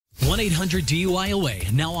1-800-DUI-AWAY,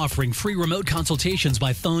 now offering free remote consultations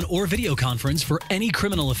by phone or video conference for any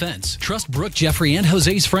criminal offense. Trust Brooke, Jeffrey, and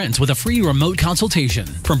Jose's friends with a free remote consultation.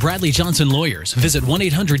 From Bradley Johnson Lawyers, visit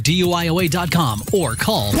 1-800-DUI-AWAY.com or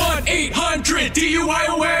call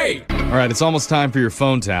 1-800-DUI-AWAY. All right, it's almost time for your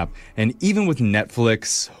phone tap. And even with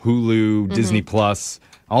Netflix, Hulu, Disney Plus,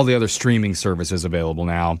 all the other streaming services available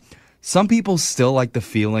now, some people still like the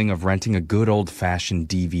feeling of renting a good old-fashioned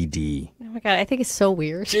DVD. Oh my God, I think it's so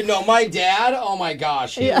weird. You know, my dad, oh my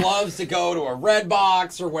gosh, he loves to go to a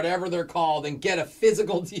Redbox or whatever they're called and get a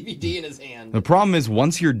physical DVD in his hand. The problem is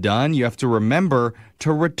once you're done, you have to remember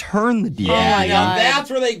to return the DVD. Yeah, now that's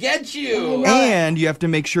where they get you. And you have to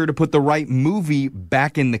make sure to put the right movie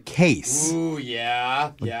back in the case. Ooh,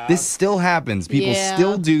 yeah. This still happens. People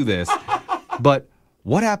still do this. But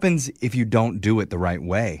what happens if you don't do it the right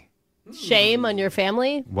way? Shame on your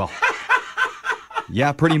family? Well,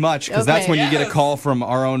 yeah, pretty much, because that's when you get a call from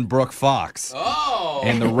our own Brooke Fox. Oh.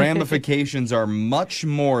 And the ramifications are much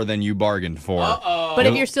more than you bargained for. Uh-oh. But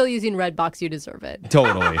if you're still using Redbox, you deserve it.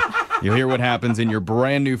 Totally. You'll hear what happens in your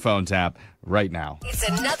brand new phone tap right now. It's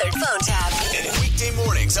another phone tap. And weekday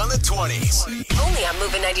mornings on the 20s. Only on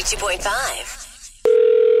Moving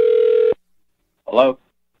 92.5. Hello?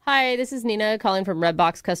 Hi, this is Nina calling from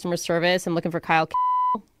Redbox customer service. I'm looking for Kyle.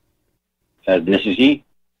 This is he.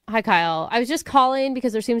 Hi, Kyle. I was just calling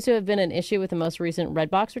because there seems to have been an issue with the most recent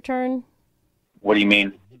Redbox return. What do you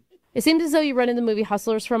mean? It seems as though you rented the movie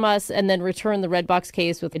Hustlers from us and then returned the Redbox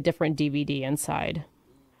case with a different DVD inside.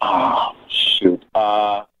 Oh, shoot.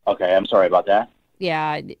 Okay, I'm sorry about that.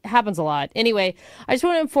 Yeah, it happens a lot. Anyway, I just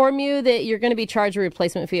want to inform you that you're going to be charged a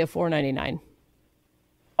replacement fee of $4.99.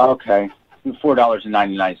 Okay.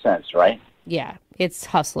 $4.99, right? Yeah, it's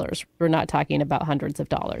Hustlers. We're not talking about hundreds of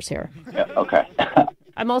dollars here. Yeah, okay.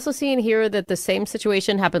 I'm also seeing here that the same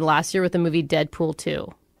situation happened last year with the movie Deadpool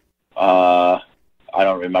 2. I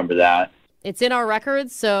don't remember that. It's in our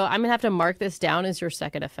records, so I'm going to have to mark this down as your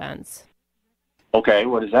second offense. Okay,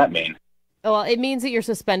 what does that mean? Well, it means that you're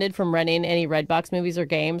suspended from renting any Redbox movies or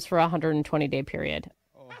games for a 120-day period.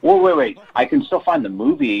 Well, wait. I can still find the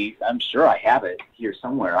movie. I'm sure I have it here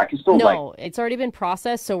somewhere. I can still, No, it's already been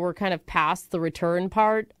processed, so we're kind of past the return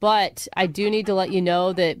part. But I do need to let you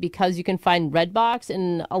know that because you can find Redbox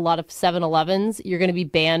in a lot of 7-Elevens, you're going to be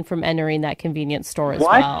banned from entering that convenience store as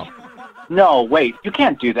well. No, wait. You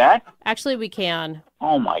can't do that. Actually, we can.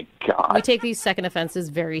 Oh, my God. We take these second offenses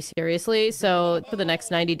very seriously, so for the next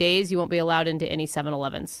 90 days, you won't be allowed into any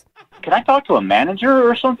 7-Elevens. Can I talk to a manager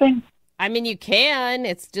or something? I mean, you can.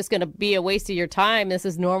 It's just going to be a waste of your time. This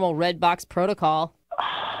is normal Redbox protocol.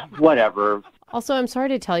 Whatever. Also, I'm sorry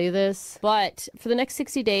to tell you this, but for the next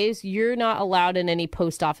 60 days, you're not allowed in any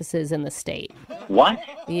post offices in the state. What?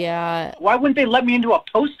 Yeah. Why wouldn't they let me into a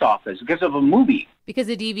post office because of a movie? Because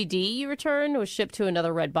the DVD you returned was shipped to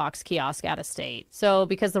another Redbox kiosk out of state. So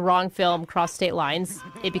because the wrong film crossed state lines,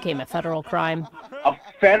 it became a federal crime. A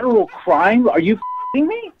federal crime? Are you f***ing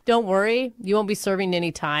me? Don't worry. You won't be serving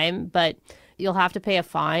any time, but you'll have to pay a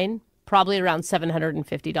fine, probably around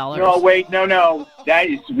 $750. No, wait, no. That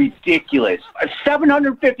is ridiculous. A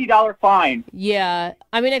 $750 fine. Yeah.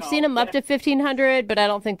 I mean, I've seen them up to $1,500, but I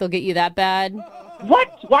don't think they'll get you that bad.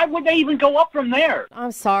 What? Why would they even go up from there?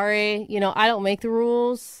 I'm sorry. I don't make the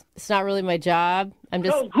rules. It's not really my job. I'm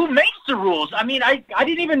just... No, who makes the rules? I mean, I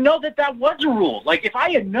didn't even know that was a rule. Like, if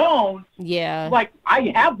I had known... Yeah. Like,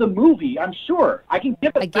 I have the movie, I'm sure. I can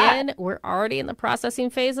give it back. Again, we're already in the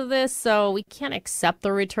processing phase of this, so we can't accept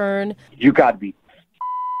the return. You gotta be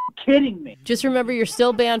kidding me. Just remember, you're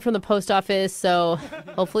still banned from the post office, so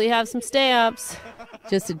hopefully you have some stamps.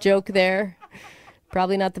 Just a joke there.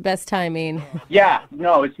 Probably not the best timing. Yeah,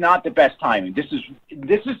 no, it's not the best timing. This is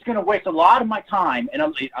going to waste a lot of my time and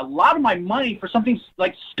a lot of my money for something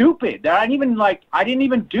like stupid that I didn't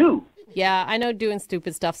even do. Yeah, I know doing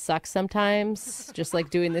stupid stuff sucks sometimes. Just like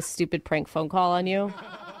doing this stupid prank phone call on you.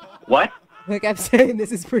 What? Like I'm saying,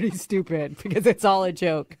 this is pretty stupid because it's all a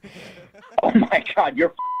joke. Oh my God,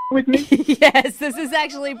 you're with me? Yes, this is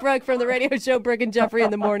actually Brooke from the radio show Brooke and Jeffrey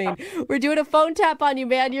in the Morning. We're doing a phone tap on you,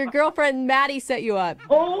 man. Your girlfriend Maddie set you up.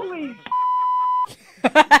 Holy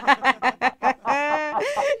Yeah,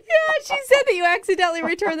 she said that you accidentally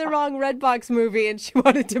returned the wrong Redbox movie and she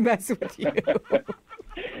wanted to mess with you.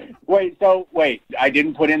 Wait, I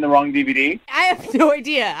didn't put in the wrong DVD? I have no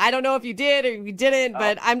idea. I don't know if you did or you didn't,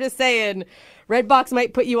 but I'm just saying Redbox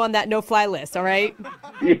might put you on that no-fly list, all right?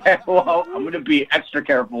 Yeah, well, I'm going to be extra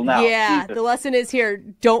careful now. Yeah, Jesus. The lesson is here,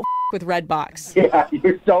 don't with Redbox. Yeah,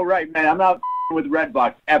 you're so right, man. I'm not with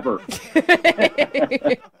Redbox ever.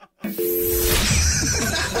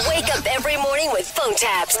 Wake up every morning with phone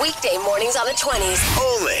taps. Weekday mornings on the 20s.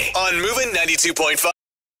 Only on on Moving 92.5.